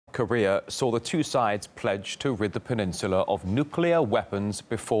Korea saw the two sides pledge to rid the peninsula of nuclear weapons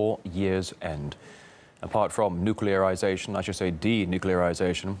before year's end. Apart from nuclearization, I should say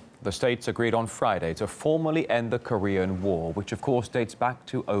denuclearization, the states agreed on Friday to formally end the Korean War, which of course dates back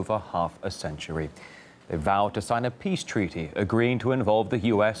to over half a century. They vowed to sign a peace treaty, agreeing to involve the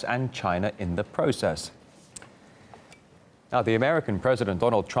US and China in the process. Now, the American President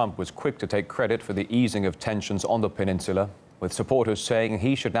Donald Trump was quick to take credit for the easing of tensions on the peninsula, with supporters saying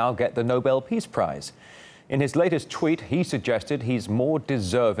he should now get the Nobel Peace Prize. In his latest tweet, he suggested he's more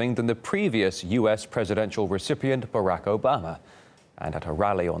deserving than the previous US presidential recipient, Barack Obama. And at a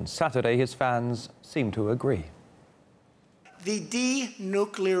rally on Saturday, his fans seemed to agree. The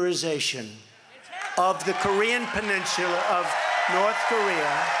denuclearization of the Korean peninsula of North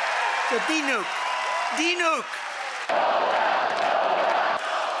Korea, the denuke.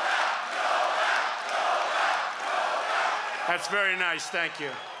 That's very nice, thank you.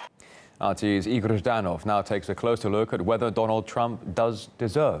 RT's Igor Zhdanov now takes a closer look at whether Donald Trump does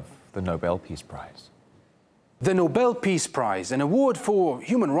deserve the Nobel Peace Prize. The Nobel Peace Prize, an award for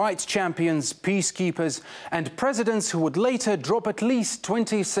human rights champions, peacekeepers, and presidents who would later drop at least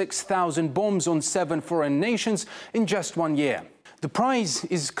 26,000 bombs on 7 foreign nations in just 1 year. The prize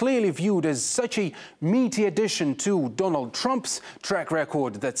is clearly viewed as such a meaty addition to Donald Trump's track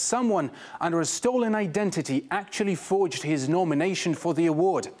record that someone under a stolen identity actually forged his nomination for the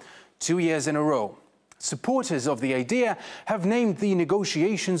award 2 years in a row. Supporters of the idea have named the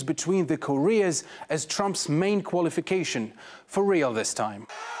negotiations between the Koreas as Trump's main qualification, for real this time.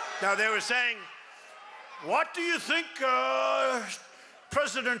 Now, they were saying, what do you think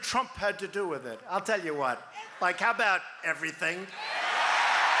President Trump had to do with it? I'll tell you what. Like, how about everything?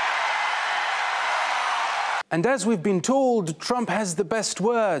 And as we've been told, Trump has the best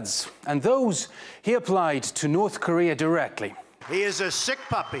words, and those he applied to North Korea directly. He is a sick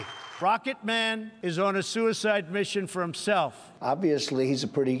puppy. Rocket Man is on a suicide mission for himself. Obviously, he's a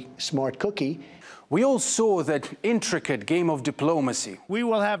pretty smart cookie. We all saw that intricate game of diplomacy. We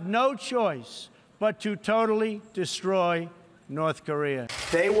will have no choice but to totally destroy North Korea.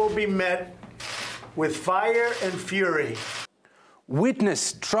 They will be met with fire and fury.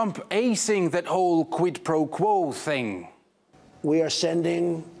 Witness Trump acing that whole quid pro quo thing. We are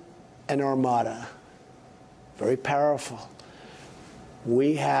sending an armada, very powerful.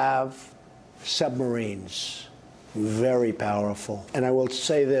 We have submarines, very powerful. And I will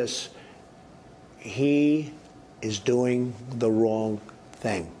say this, he is doing the wrong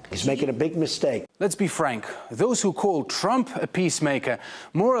thing. He's making a big mistake. Let's be frank, those who call Trump a peacemaker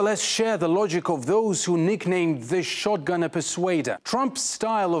more or less share the logic of those who nicknamed the shotgun a persuader. Trump's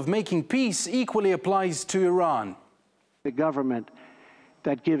style of making peace equally applies to Iran. The government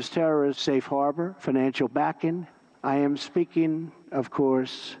that gives terrorists safe harbor, financial backing. I am speaking, of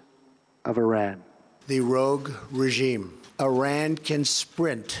course, of Iran. The rogue regime. Iran can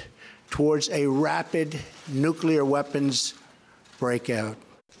sprint towards a rapid nuclear weapons breakout.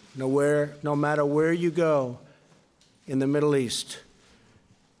 No matter where you go in the Middle East,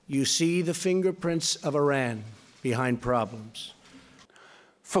 you see the fingerprints of Iran behind problems.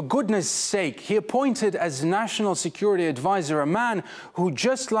 For goodness sake, he appointed as National Security Advisor a man who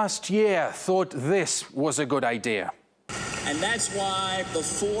just last year thought this was a good idea. And that's why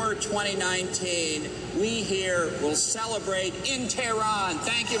before 2019, we here will celebrate in Tehran.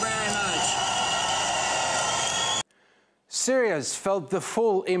 Thank you very much. Syria's felt the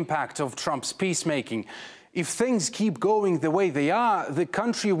full impact of Trump's peacemaking. If things keep going the way they are, the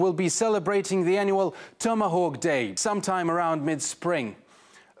country will be celebrating the annual Tomahawk Day sometime around mid-spring.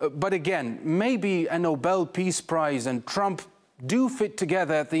 But again, maybe a Nobel Peace Prize and Trump do fit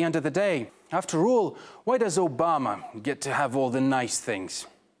together at the end of the day. After all, why does Obama get to have all the nice things?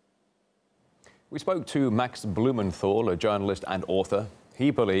 We spoke to Max Blumenthal, a journalist and author.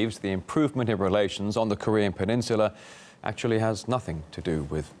 He believes the improvement in relations on the Korean Peninsula actually has nothing to do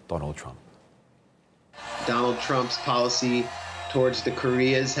with Donald Trump. Donald Trump's policy towards the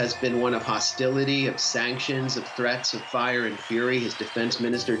Koreas has been one of hostility, of sanctions, of threats, of fire and fury. His defense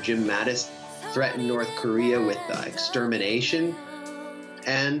minister, Jim Mattis, threatened North Korea with extermination.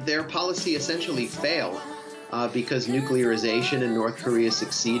 And their policy essentially failed because nuclearization in North Korea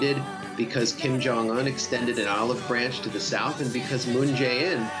succeeded, because Kim Jong-un extended an olive branch to the south, and because Moon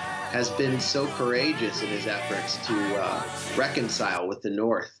Jae-in has been so courageous in his efforts to reconcile with the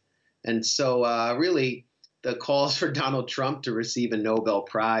North. And so really, the calls for Donald Trump to receive a Nobel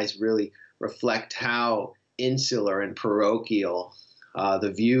Prize really reflect how insular and parochial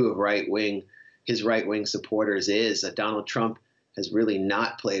the view of his right-wing supporters is. Donald Trump has really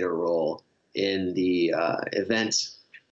not played a role in the events